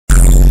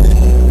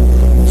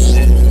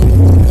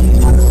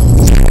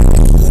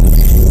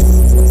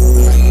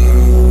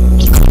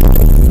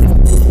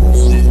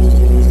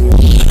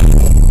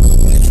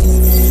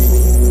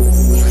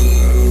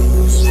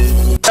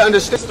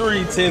understand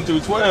 3:10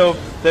 through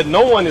 12 that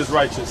no one is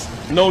righteous.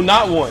 No,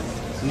 not one.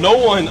 No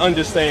one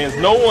understands.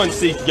 No one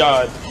seeks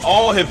God.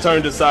 All have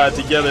turned aside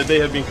together. They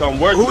have become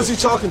worthless. Who is he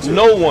talking to?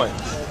 No one.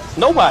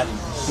 Nobody.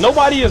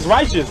 Nobody is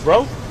righteous,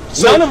 bro.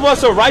 So, none of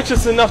us are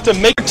righteous enough to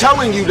make. I'm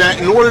telling you that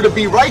in order to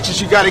be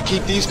righteous, you got to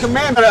keep these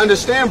commandments. You got to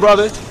understand,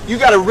 brother. You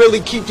got to really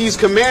keep these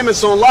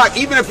commandments on lock,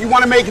 even if you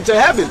want to make it to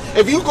heaven.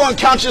 If you go and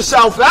count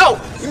yourself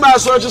out, you might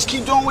as well just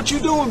keep doing what you're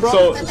doing,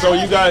 bro. So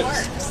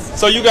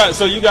you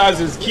guys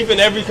is keeping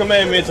every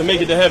commandment to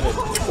make it to heaven.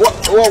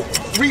 Well,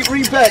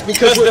 read back,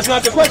 because that's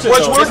not the question.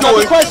 That's not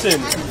the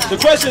question. The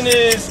question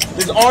is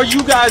are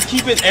you guys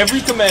keeping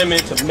every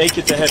commandment to make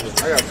it to heaven?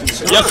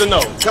 Yes or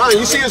no? John,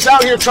 you see us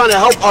out here trying to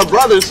help our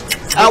brothers.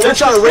 We're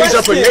trying to raise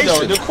up a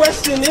nation. The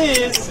question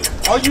is,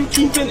 are you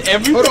keeping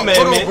every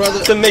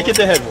commandment to make it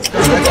to heaven?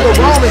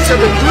 Romans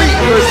chapter 3,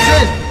 verse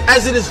 10,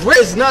 as it is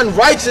written, none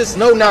righteous,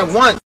 no, not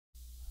one.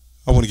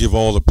 I want to give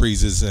all the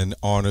praises and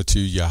honor to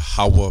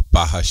Yahawah,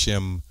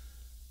 BaHa,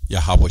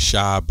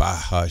 YAHAWASHI,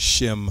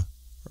 BaHa,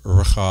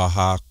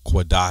 RAWCHAA,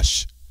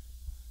 QADASH,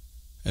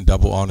 and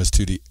double honors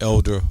to the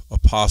elder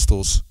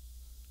apostles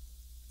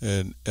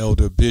and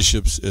elder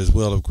bishops as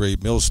well of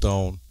Great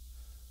Millstone.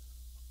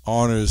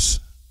 Honors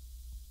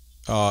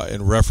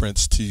in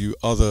reference to you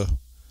other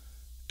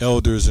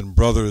elders and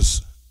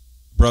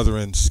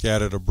brethren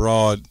scattered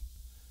abroad.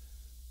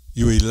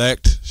 You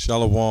elect,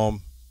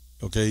 shalom,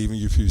 okay, even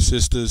you few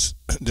sisters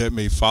that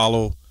may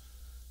follow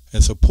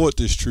and support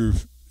this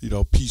truth,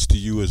 peace to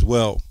you as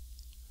well.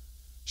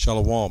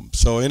 Shalom.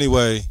 So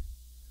anyway,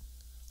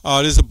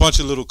 there's a bunch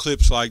of little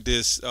clips like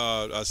this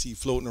I see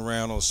floating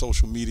around on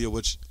social media,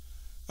 which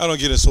I don't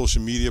get in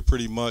social media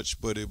pretty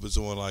much, but it was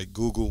on like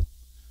Google,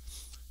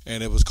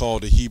 and it was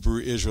called The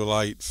Hebrew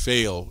Israelite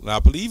Fail. And I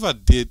believe I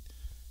did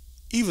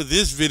either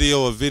this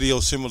video or a video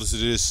similar to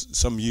this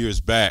some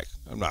years back.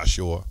 I'm not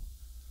sure.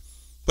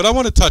 But I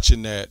want to touch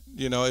on that.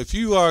 If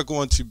you are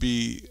going to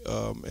be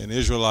an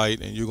Israelite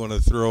and you're going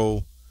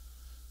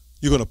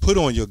to put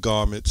on your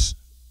garments,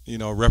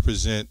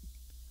 represent,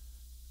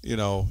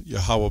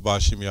 Yahawah,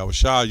 Bashim,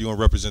 Yahawashi, you're going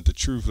to represent the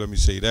truth, let me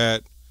say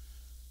that,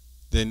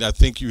 then I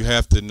think you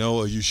have to know,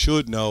 or you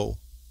should know,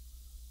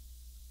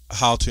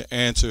 how to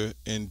answer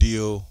and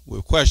deal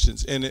with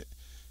questions. And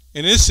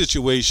in this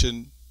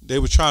situation, they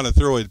were trying to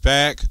throw it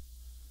back.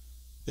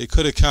 They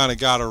could have kind of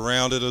got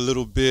around it a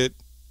little bit,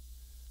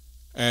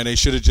 and they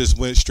should have just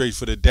went straight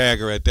for the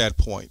dagger at that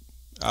point.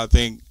 I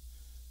think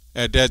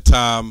at that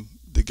time,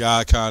 the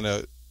guy kind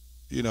of,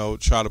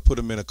 tried to put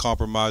him in a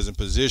compromising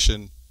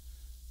position,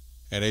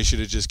 and they should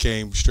have just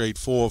came straight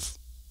forth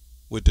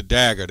with the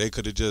dagger. They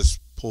could have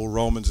just pulled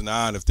Romans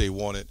 9 if they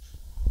wanted.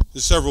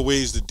 There's several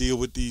ways to deal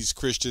with these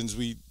Christians.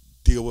 We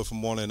deal with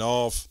them on and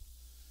off,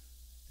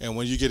 and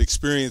when you get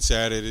experience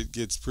at it, it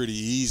gets pretty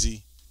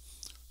easy.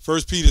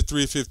 1 Peter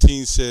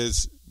 3:15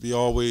 says, be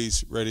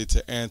always ready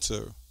to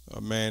answer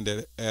a man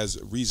that has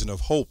a reason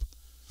of hope.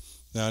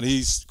 Now,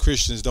 these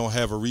Christians don't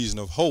have a reason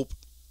of hope,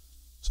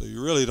 so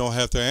you really don't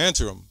have to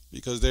answer them,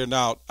 because they're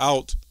not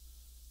out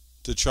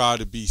to try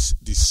to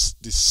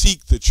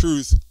seek the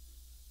truth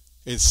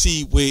and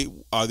see, wait,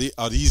 are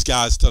these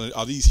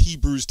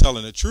Hebrews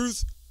telling the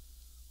truth,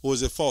 or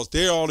is it false?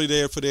 They're only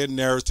there for their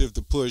narrative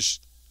to push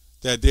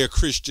that they're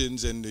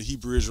Christians and the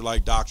Hebrew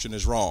Israelite doctrine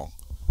is wrong.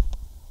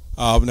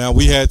 Now,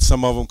 we had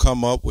some of them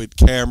come up with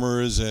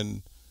cameras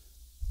and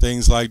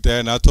things like that,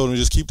 and I told them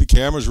just keep the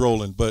cameras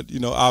rolling, but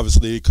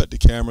obviously they cut the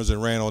cameras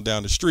and ran on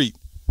down the street.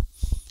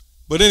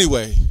 But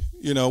anyway,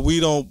 we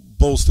don't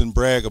boast and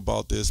brag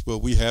about this, but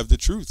we have the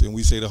truth, and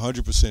we say the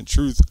 100%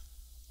 truth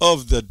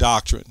of the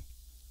doctrine.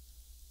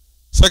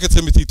 2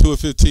 Timothy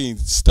 2:15,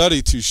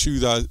 study to shew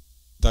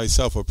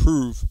thyself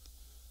approved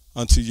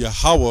unto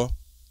Yahawah,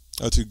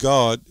 unto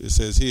God, it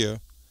says here,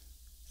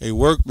 a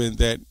workman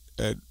that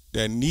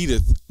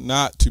needeth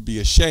not to be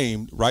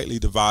ashamed, rightly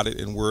divided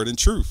in word of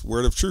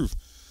truth.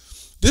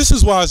 This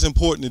is why it's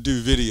important to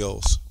do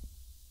videos,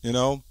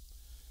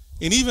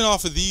 and even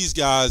off of these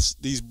guys,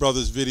 these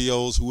brothers'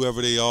 videos,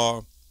 whoever they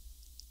are,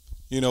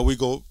 we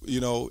go,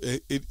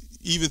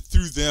 even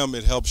through them,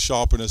 it helps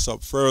sharpen us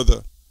up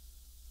further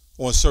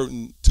on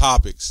certain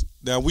topics.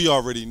 Now, we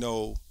already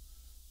know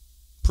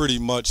pretty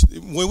much,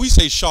 when we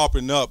say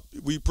sharpen up,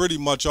 we pretty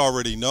much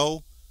already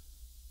know,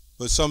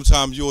 but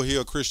sometimes you'll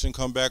hear a Christian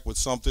come back with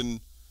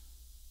something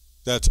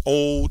that's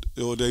old,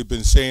 or they've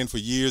been saying for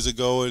years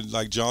ago, and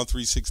like John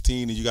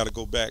 3:16, and you got to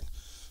go back.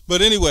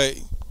 But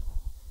anyway,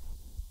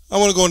 I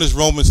want to go into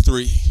Romans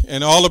 3,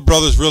 and all the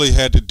brothers really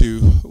had to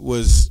do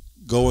was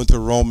go into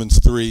Romans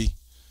 3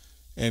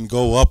 and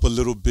go up a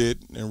little bit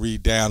and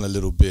read down a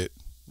little bit,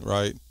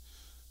 right?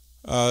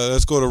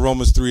 Let's go to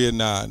Romans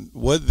 3:9.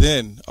 What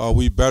then? Are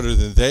we better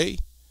than they?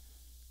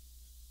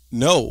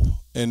 No,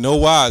 and no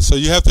wise. So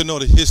you have to know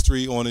the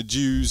history on the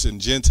Jews and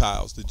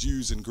Gentiles, the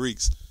Jews and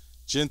Greeks.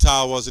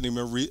 Gentile wasn't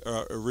even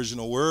an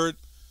original word.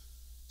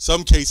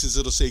 Some cases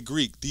it'll say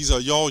Greek. These are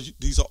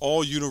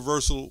all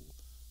universalism,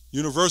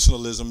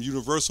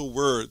 universal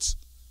words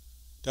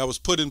that was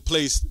put in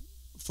place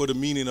for the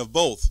meaning of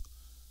both.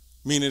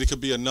 meaning it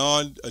could be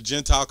a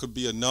Gentile could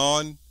be a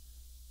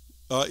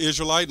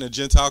non-Israelite, and a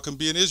Gentile can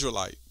be an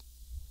Israelite,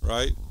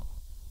 right?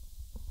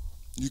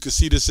 You can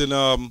see this in,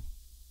 I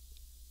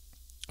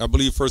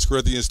believe, 1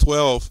 Corinthians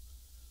 12,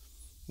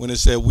 when it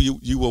said,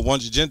 you were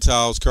once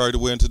Gentiles carried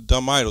away into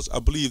dumb idols. I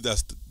believe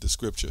that's the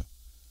scripture.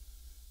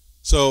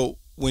 So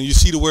when you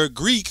see the word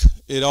Greek,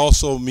 it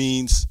also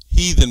means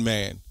heathen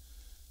man.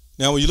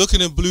 Now, when you look in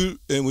the blue,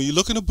 and when you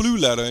look in the blue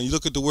letter, and you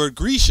look at the word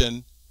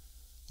Grecian,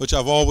 which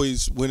I've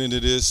always went into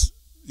this,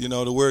 you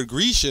know, the word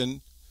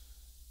Grecian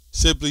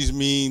simply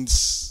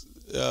means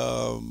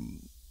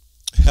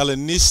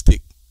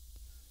Hellenistic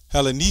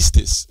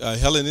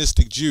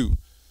Jew,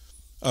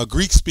 a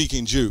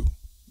Greek-speaking Jew.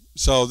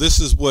 So this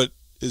is what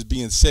is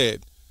being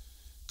said,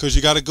 because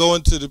you got to go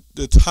into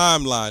the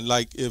timeline.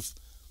 Like if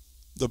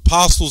the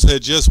apostles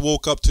had just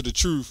woke up to the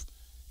truth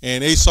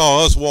and they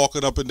saw us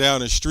walking up and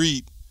down the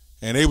street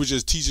and they were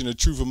just teaching the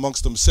truth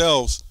amongst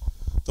themselves,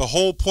 the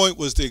whole point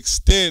was to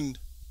extend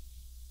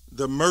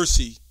the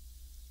mercy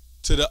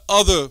to the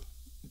other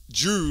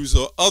Jews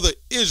or other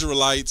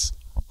Israelites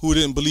who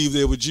didn't believe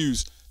they were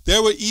Jews.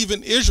 There were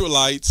even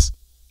Israelites,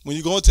 when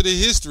you go into the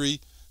history,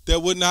 that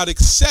would not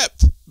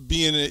accept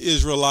being an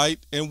Israelite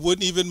and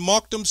wouldn't even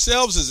mark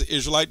themselves as an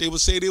Israelite. They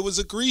would say they was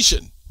a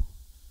Grecian.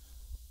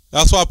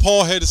 That's why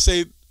Paul had to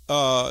say,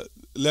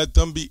 let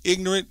them be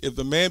ignorant. If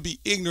the man be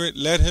ignorant,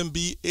 let him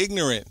be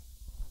ignorant.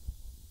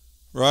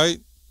 Right?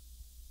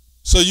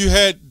 So you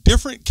had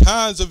different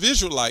kinds of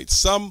Israelites.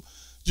 Some,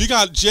 you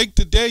got Jake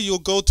today you'll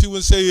go to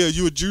and say, yeah,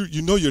 you're a Jew,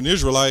 you know you're an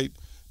Israelite.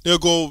 They'll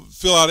go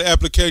fill out an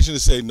application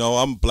and say, no,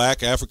 I'm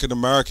black, African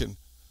American,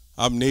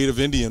 I'm Native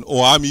Indian,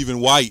 or I'm even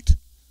white,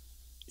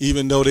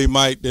 even though their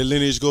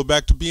lineage go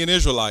back to being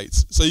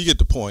Israelites. So you get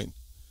the point.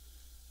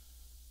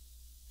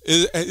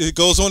 It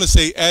goes on to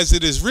say, as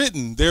it is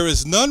written, there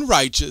is none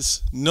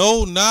righteous,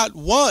 no, not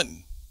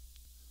one.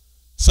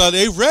 So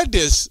they read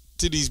this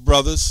to these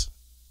brothers,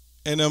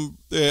 and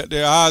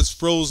their eyes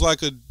froze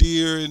like a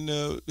deer in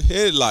the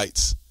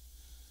headlights.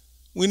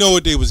 We know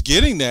what they was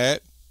getting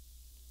at.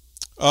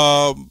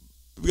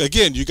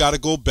 Again, you got to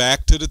go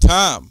back to the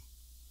time,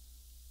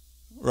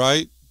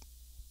 right?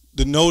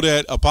 To know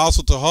that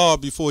Apostle Tahar,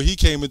 before he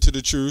came into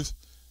the truth,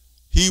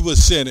 he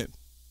was sinning,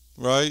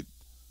 right?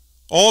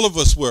 All of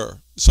us were.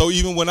 So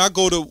even when I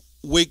go to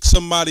wake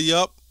somebody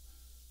up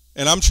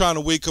and I'm trying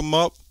to wake them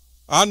up,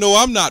 I know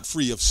I'm not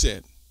free of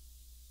sin.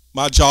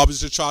 My job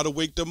is to try to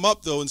wake them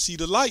up, though, and see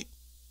the light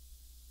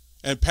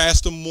and pass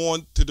them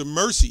on to the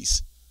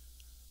mercies.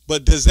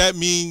 But does that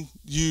mean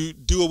you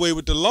do away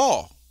with the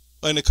law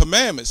and the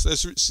commandments?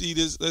 Let's see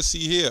this. Let's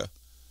see here.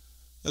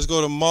 Let's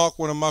go to Mark,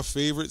 one of my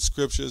favorite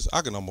scriptures.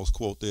 I can almost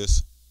quote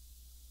this.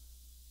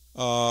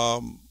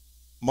 Mark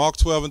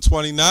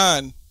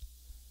 12:29.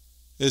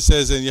 It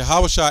says, and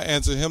Yahawashi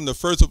answered him, the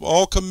first of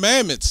all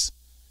commandments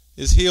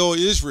is, hear, O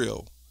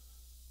Israel,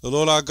 the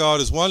Lord our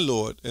God is one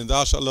Lord, and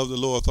thou shalt love the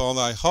Lord with all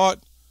thy heart,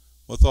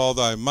 with all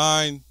thy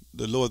mind,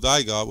 the Lord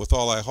thy God with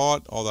all thy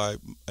heart, all thy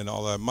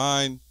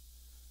mind,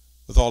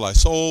 with all thy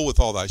soul, with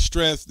all thy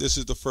strength. This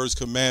is the first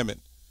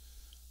commandment,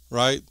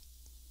 right?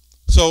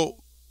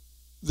 So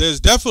there's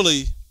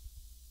definitely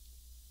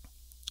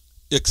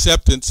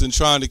acceptance in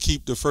trying to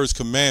keep the first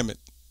commandment,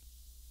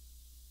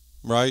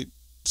 right?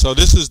 So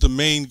this is the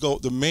main goal.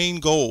 The main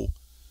goal,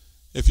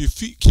 if you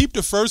keep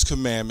the first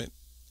commandment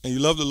and you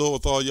love the Lord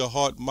with all your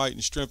heart, might,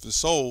 and strength and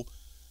soul,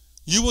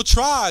 you will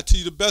try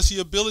to the best of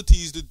your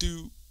abilities to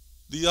do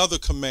the other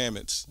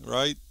commandments,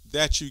 right?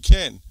 That you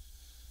can.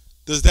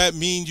 Does that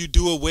mean you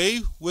do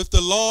away with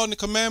the law and the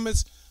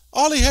commandments?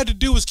 All he had to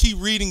do was keep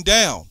reading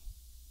down,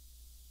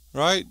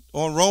 right?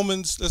 On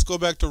Romans, let's go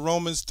back to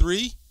Romans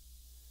 3.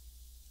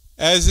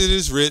 As it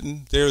is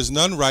written, there is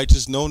none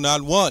righteous, no,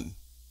 not one.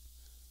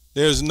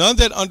 There is none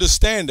that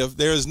understandeth,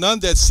 there is none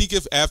that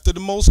seeketh after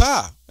the Most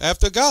High,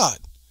 after God.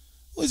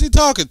 Who is he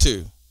talking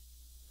to?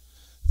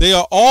 They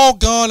are all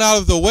gone out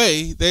of the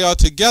way. They are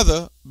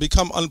together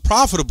become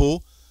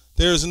unprofitable.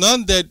 There is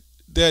none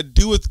that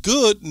doeth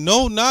good,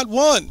 no, not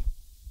one.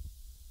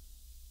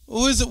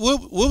 Who is it?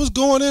 What was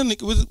going on?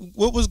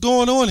 What was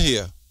going on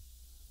here?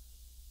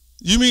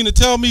 You mean to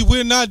tell me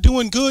we're not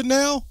doing good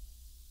now?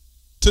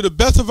 To the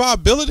best of our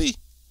ability?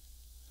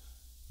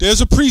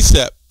 There's a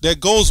precept that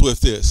goes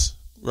with this,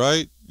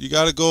 right? You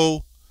got to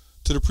go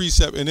to the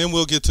precept, and then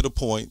we'll get to the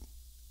point.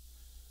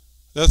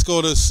 Let's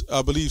go to,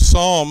 I believe,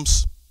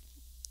 Psalms.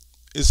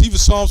 It's either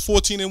Psalms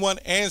 14:1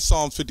 and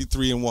Psalms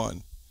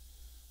 53:1.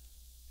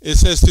 It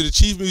says, to the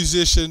chief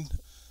musician,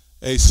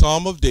 a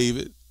psalm of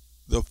David,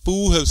 the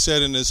fool have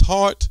said in his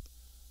heart,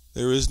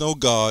 there is no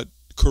God.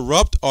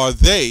 Corrupt are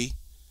they,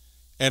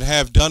 and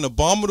have done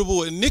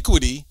abominable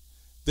iniquity.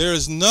 There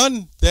is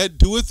none that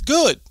doeth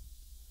good.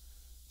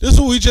 This is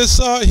what we just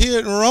saw here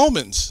in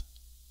Romans,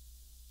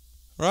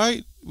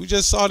 right? We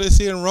just saw this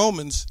here in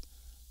Romans.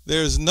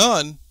 There is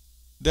none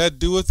that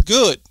doeth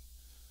good.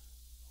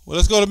 Well,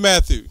 let's go to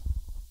Matthew.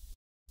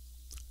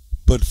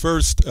 But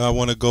first, I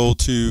want to go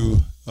to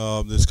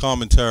this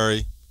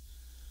commentary.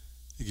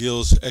 It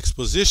gives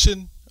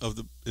exposition of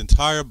the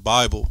entire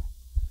Bible.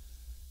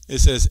 It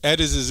says, as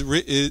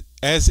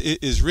it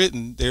is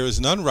written, there is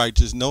none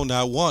righteous, no,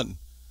 not one.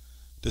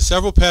 The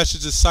several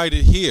passages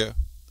cited here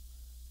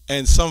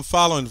and some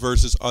following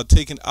verses are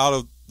taken out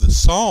of the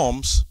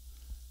Psalms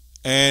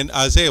and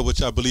Isaiah,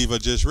 which I believe I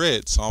just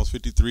read. Psalms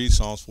 53,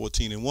 Psalms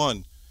 14 and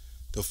 1.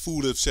 The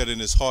fool have said in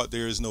his heart,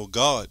 there is no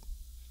God.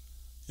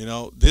 You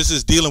know, this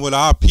is dealing with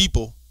our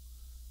people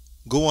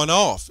going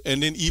off.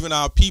 And then even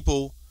our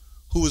people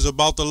who was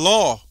about the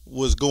law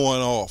was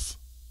going off.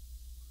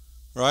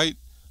 Right?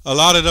 A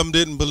lot of them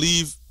didn't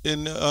believe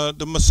in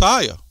the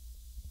Messiah.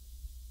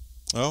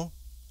 No?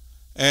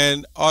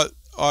 And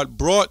are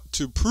brought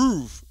to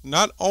prove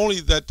not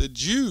only that the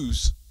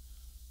Jews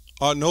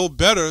are no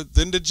better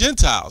than the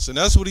Gentiles. And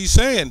that's what he's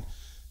saying.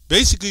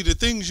 Basically, the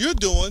things you're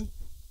doing,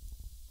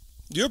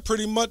 you're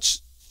pretty much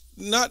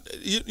not,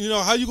 you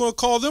know, how you going to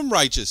call them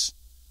righteous?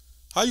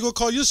 How you going to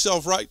call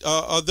yourself right,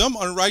 them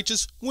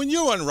unrighteous when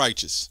you're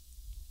unrighteous?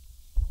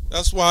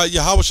 That's why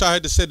Yahawashi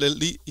had to say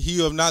that he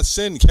who have not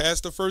sinned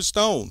cast the first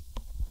stone.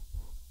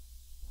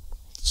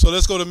 So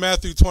let's go to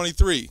Matthew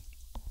 23.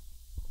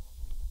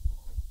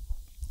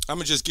 I'm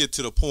going to just get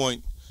to the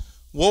point.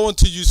 Woe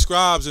unto you,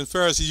 scribes and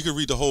Pharisees. You can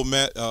read the whole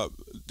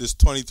this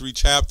 23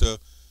 chapter,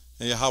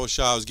 and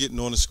Yahawashi was getting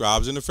on the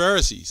scribes and the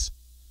Pharisees.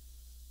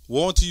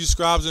 Woe unto you,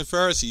 scribes and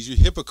Pharisees, you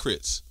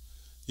hypocrites.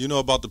 You know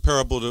about the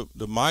parable of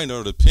the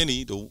miner, the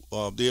penny.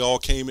 They all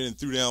came in and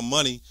threw down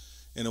money,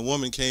 and the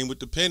woman came with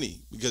the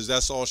penny because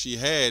that's all she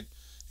had.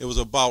 It was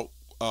about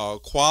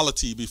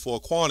quality before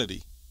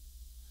quantity.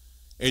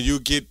 And you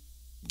get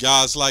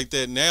guys like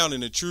that now, and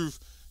in the truth,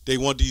 they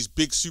want these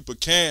big super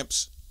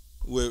camps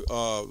with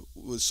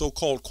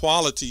so-called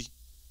quantity,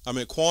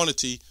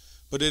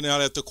 but they're not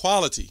at the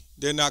quality.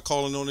 They're not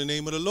calling on the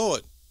name of the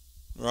Lord,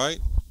 right?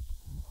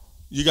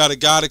 You got a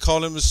guy that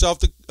called himself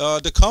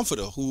the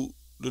Comforter, who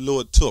the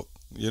Lord took,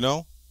 you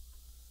know?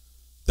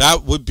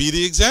 That would be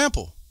the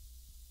example.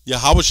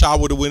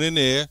 Yahawashi would have went in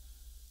there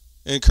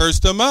and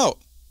cursed them out.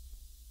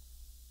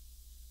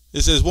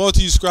 It says, woe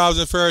to you, scribes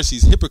and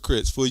Pharisees,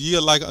 hypocrites, for ye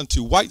are like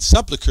unto white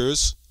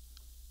sepulchres,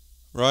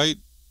 right?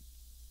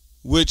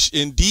 Which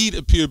indeed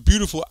appear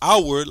beautiful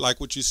outward, like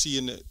what you see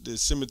in the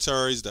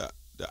cemeteries, the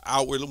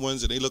outward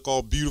ones, and they look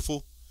all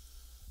beautiful,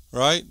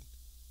 right?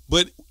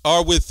 But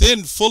are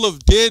within full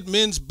of dead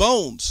men's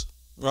bones,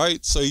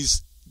 right? So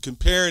he's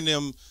comparing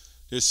them,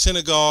 their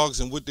synagogues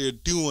and what they're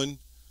doing,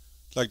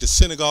 like the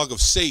synagogue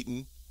of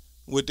Satan.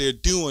 What they're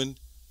doing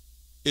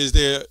is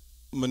they're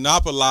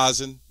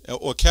monopolizing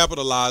or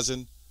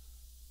capitalizing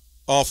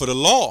off of the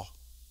law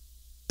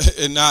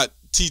and not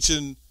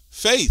teaching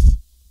faith,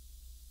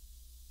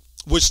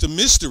 which the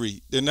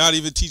mystery, they're not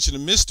even teaching the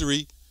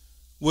mystery,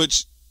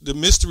 which the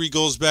mystery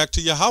goes back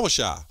to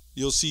Yahawashi.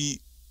 You'll see,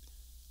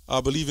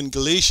 I believe in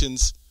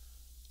Galatians,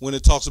 when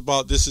it talks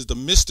about this is the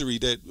mystery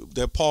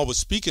that Paul was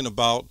speaking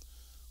about,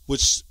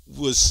 which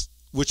was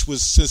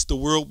since the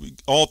world,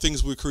 all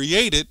things were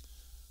created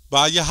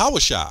by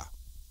Yahawashi,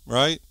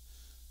 right?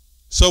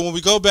 So when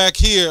we go back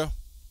here,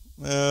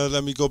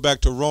 let me go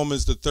back to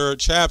Romans, the 3rd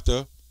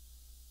chapter,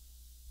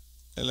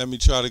 and let me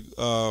try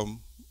to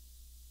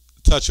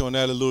touch on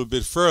that a little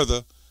bit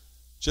further,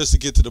 just to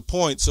get to the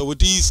point. So what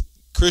these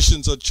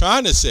Christians are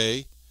trying to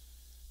say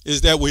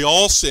is that we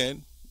all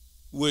sin,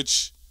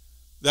 which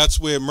that's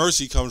where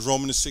mercy comes,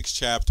 Romans, the 6th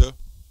chapter.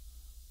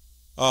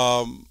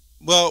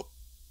 Well,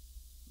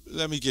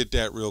 let me get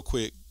that real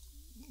quick,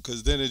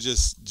 because then it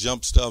just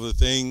jumps to other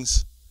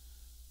things.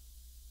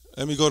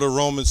 Let me go to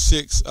Romans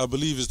 6, I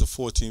believe it's the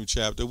 14th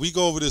chapter. We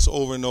go over this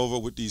over and over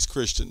with these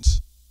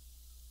Christians.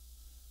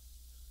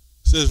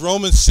 It says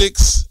Romans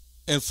 6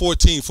 and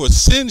 14, for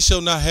sin shall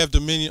not have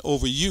dominion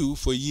over you,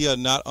 for ye are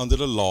not under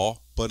the law,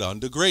 but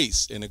under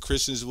grace. And the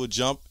Christians will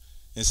jump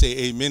and say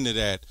amen to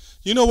that.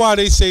 You know why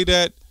they say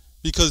that?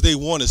 Because they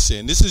want to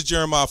sin. This is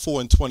Jeremiah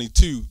 4 and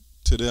 22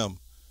 to them.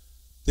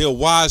 They are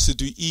wise to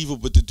do evil,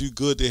 but to do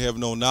good they have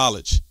no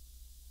knowledge.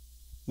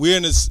 We're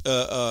in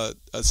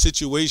a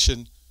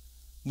situation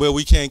where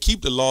we can't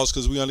keep the laws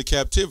because we're under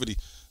captivity.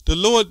 The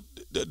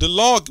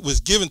law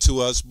was given to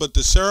us, but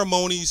the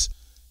ceremonies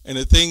and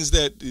the things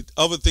the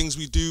other things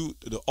we do,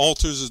 the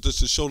altars, is just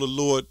to show the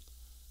Lord,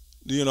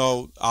 you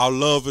know, our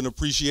love and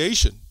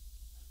appreciation.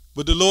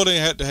 But the Lord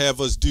ain't had to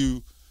have us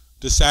do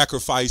the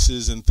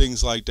sacrifices and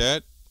things like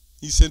that.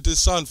 He sent his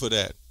son for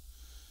that.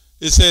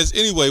 It says,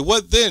 anyway,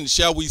 what then?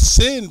 Shall we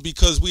sin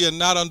because we are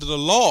not under the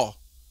law,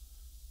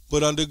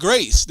 but under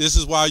grace? This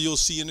is why you'll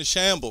see in the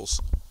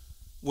shambles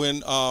when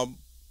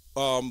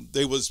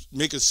they was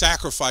making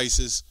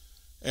sacrifices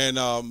and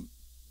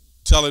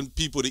telling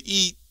people to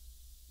eat,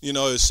 you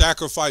know,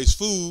 sacrifice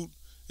food.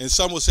 And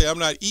some would say, I'm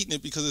not eating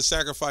it because it's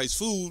sacrificed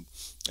food.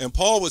 And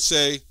Paul would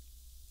say,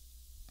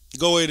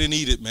 go ahead and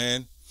eat it,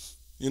 man.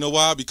 You know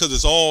why? Because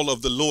it's all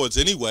of the Lord's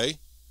anyway.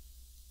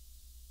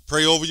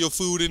 Pray over your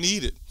food and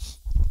eat it.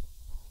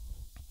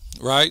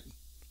 Right?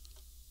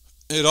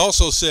 It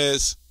also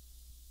says,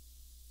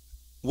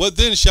 what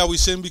then shall we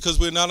sin because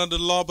we're not under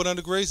the law but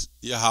under grace?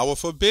 Yahweh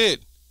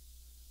forbid.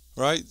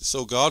 Right?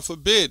 So God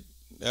forbid.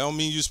 That don't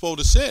mean you're supposed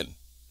to sin.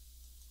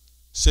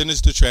 Sin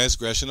is the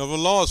transgression of the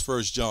laws,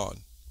 1 John.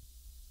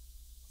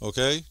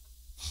 Okay?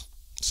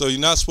 So you're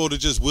not supposed to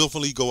just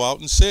willfully go out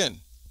and sin.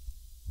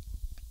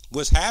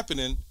 What's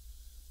happening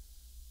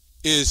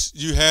is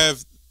you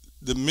have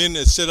the men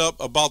that sit up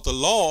about the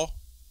law,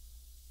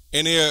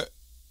 and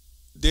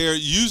they're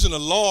using the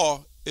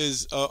law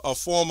as a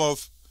form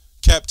of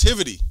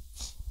captivity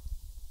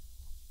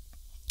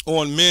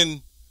on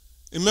men.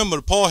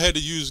 Remember, Paul had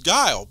to use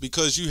guile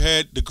because you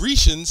had the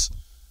Grecians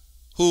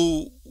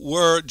who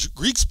were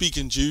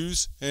Greek-speaking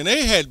Jews, and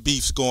they had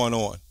beefs going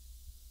on,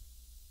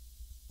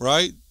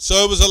 right?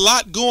 So it was a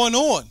lot going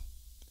on,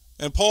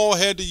 and Paul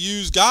had to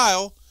use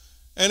guile,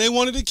 and they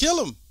wanted to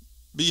kill him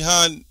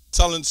behind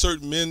telling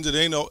certain men that it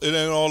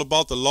ain't all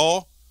about the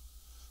law.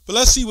 But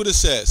let's see what it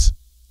says.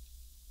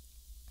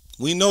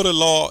 We know the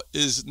law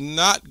is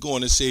not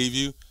going to save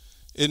you.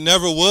 It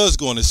never was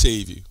going to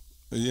save you.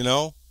 You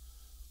know,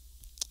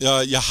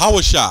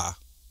 YAHAWASHI,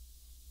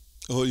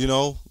 you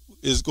know,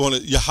 is going to,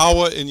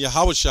 Yahawah and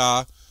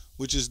YAHAWASHI,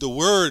 which is the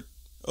word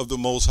of the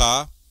Most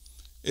High,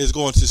 is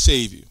going to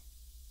save you,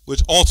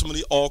 which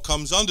ultimately all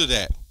comes under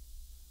that.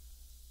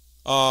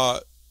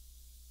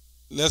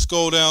 Let's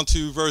go down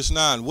to verse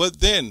 9.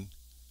 What then?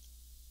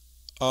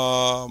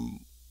 Are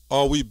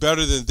we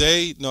better than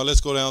they? No,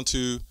 let's go down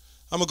to,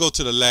 I'm going to go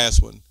to the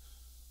last one.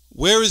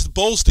 Where is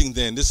boasting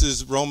then? This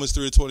is Romans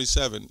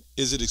 3:27.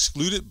 Is it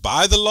excluded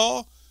by the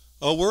law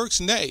of works?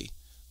 Nay,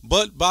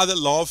 but by the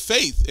law of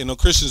faith. And the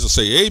Christians will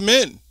say,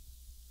 amen.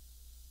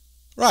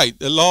 Right,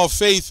 the law of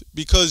faith,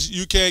 because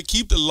you can't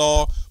keep the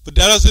law, but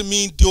that doesn't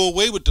mean do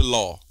away with the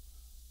law.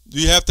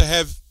 You have to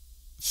have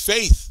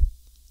faith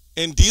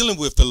in dealing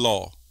with the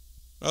law.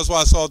 That's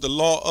why I saw the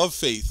law of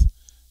faith.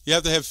 You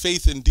have to have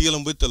faith in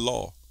dealing with the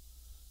law,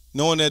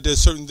 knowing that there's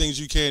certain things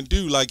you can't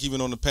do, like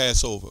even on the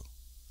Passover.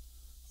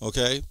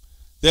 Okay?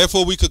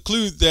 Therefore, we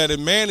conclude that a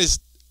man is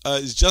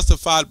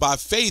justified by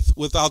faith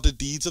without the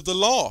deeds of the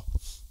law.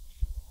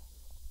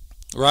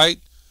 Right?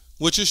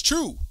 Which is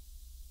true.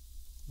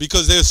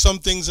 Because there's some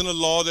things in the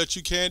law that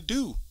you can't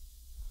do.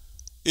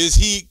 Is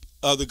he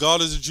the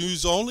God of the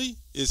Jews only?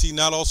 Is he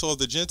not also of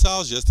the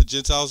Gentiles? Yes, the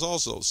Gentiles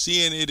also.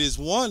 Seeing it is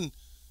one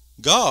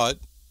God,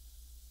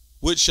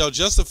 which shall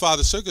justify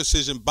the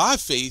circumcision by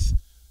faith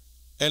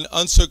and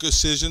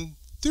uncircumcision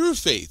through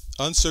faith.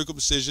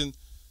 Uncircumcision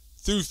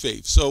through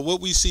faith. So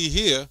what we see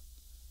here,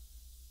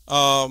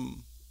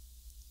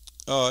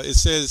 it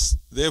says,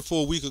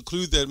 therefore we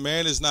conclude that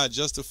man is not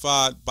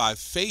justified by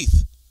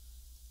faith.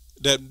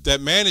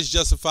 That man is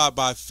justified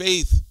by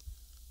faith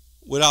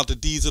without the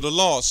deeds of the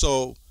law.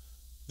 So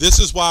this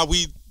is why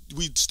we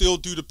still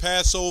do the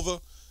Passover,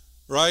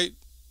 right?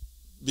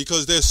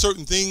 Because there's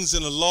certain things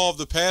in the law of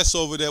the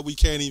Passover that we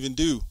can't even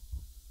do.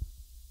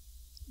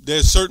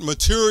 There's certain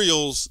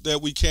materials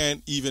that we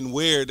can't even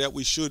wear that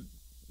we're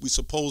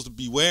supposed to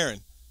be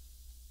wearing.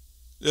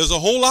 There's a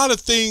whole lot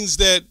of things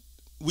that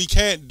we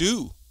can't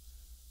do.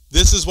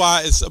 This is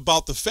why it's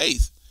about the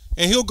faith.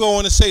 And he'll go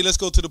on and say, let's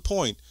go to the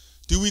point.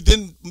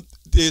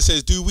 It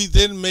says, do we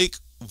then make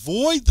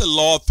void the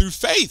law through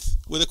faith?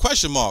 With a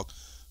question mark.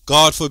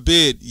 God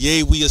forbid,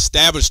 yea, we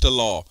establish the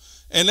law.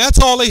 And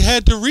that's all they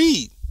had to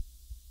read.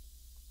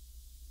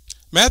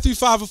 Matthew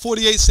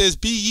 5:48 says,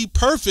 be ye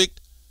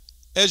perfect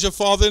as your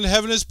Father in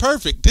heaven is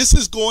perfect. This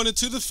is going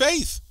into the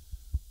faith,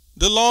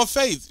 the law of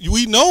faith.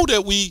 We know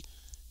that we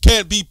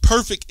can't be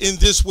perfect in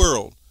this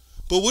world.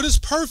 But what is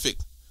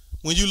perfect?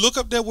 When you look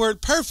up that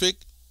word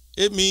perfect,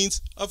 it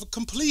means of a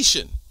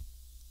completion.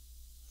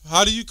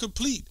 How do you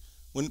complete?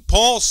 When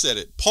Paul said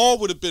it, Paul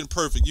would have been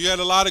perfect. You had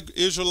a lot of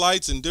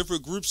Israelites in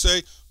different groups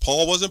say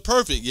Paul wasn't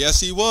perfect. Yes,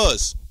 he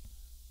was.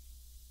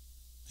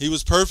 He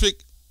was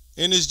perfect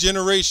in his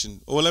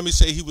generation. Or let me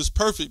say he was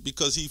perfect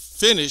because he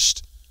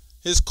finished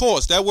his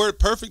course. That word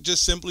perfect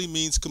just simply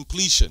means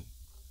completion.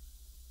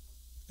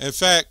 In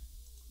fact,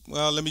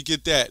 well, let me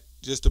get that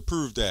just to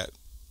prove that.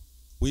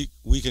 We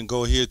can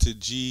go here to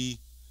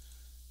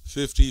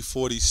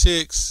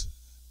G5046.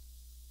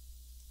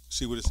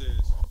 See what it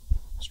says.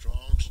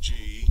 Strong's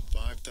G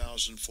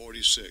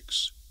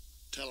 5046.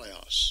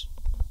 Teleos.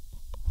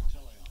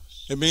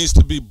 It means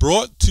to be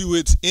brought to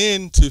its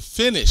end, to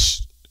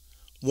finish,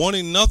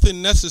 wanting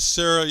nothing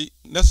necessary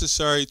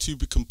to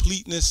be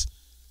completeness,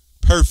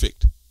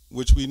 perfect,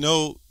 which we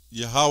know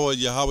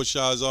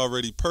Yahawah is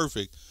already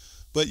perfect,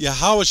 but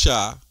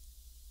Yahawah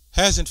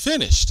hasn't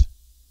finished.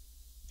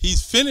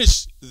 He's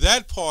finished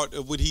that part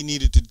of what he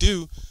needed to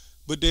do,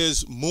 but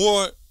there's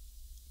more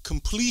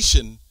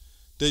completion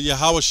that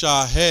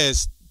Yahawah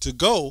has to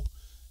go,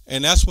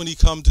 and that's when he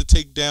comes to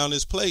take down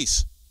his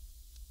place.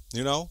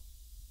 You know,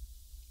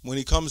 when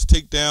he comes to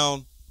take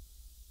down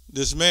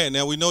this man.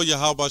 Now we know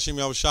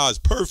Yahawah is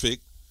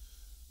perfect,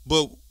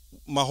 but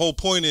my whole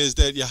point is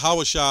that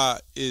Yahawah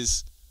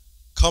is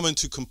coming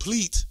to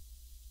complete.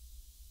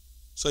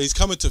 So he's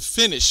coming to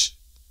finish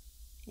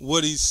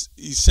what he's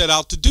set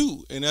out to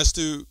do, and that's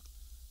to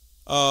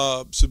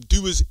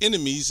subdue his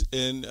enemies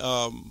and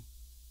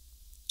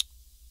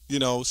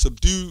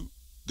subdue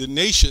the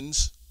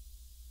nations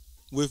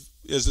with,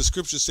 as the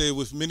scriptures say,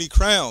 with many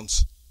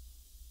crowns.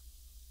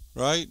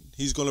 right?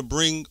 He's going to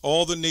bring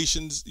all the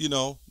nations, you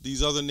know,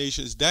 these other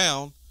nations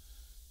down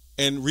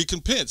and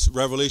recompense.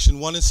 Revelation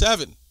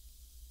 1:7.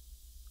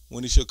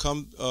 When he shall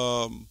come,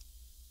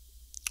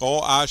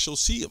 all eyes shall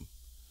see him.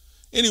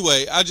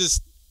 Anyway, I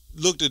just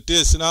looked at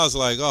this and I was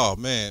like, oh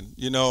man,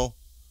 you know,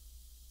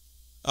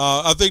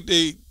 I think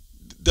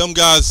them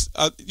guys,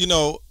 you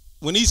know,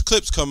 when these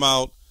clips come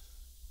out,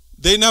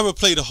 they never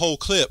play the whole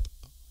clip.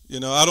 You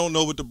know, I don't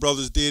know what the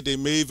brothers did. They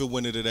may even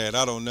went into that.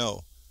 I don't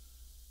know.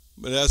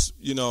 But that's,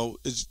 you know,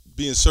 it's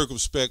being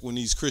circumspect when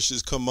these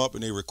Christians come up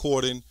and they're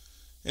recording.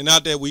 And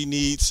not that we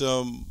need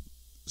some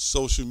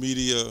social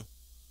media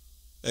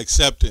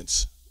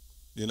acceptance,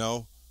 you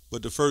know.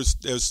 But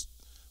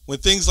when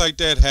things like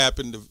that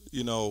happen,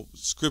 you know,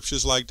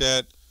 scriptures like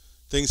that,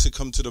 things that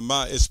come to the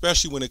mind,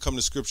 especially when it comes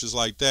to scriptures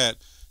like that,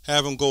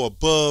 have them go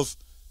above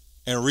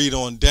and read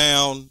on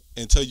down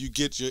until you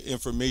get your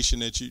information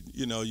that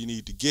you know you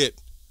need to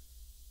get.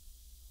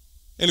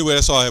 Anyway,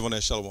 that's all I have on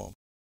that. Shalom.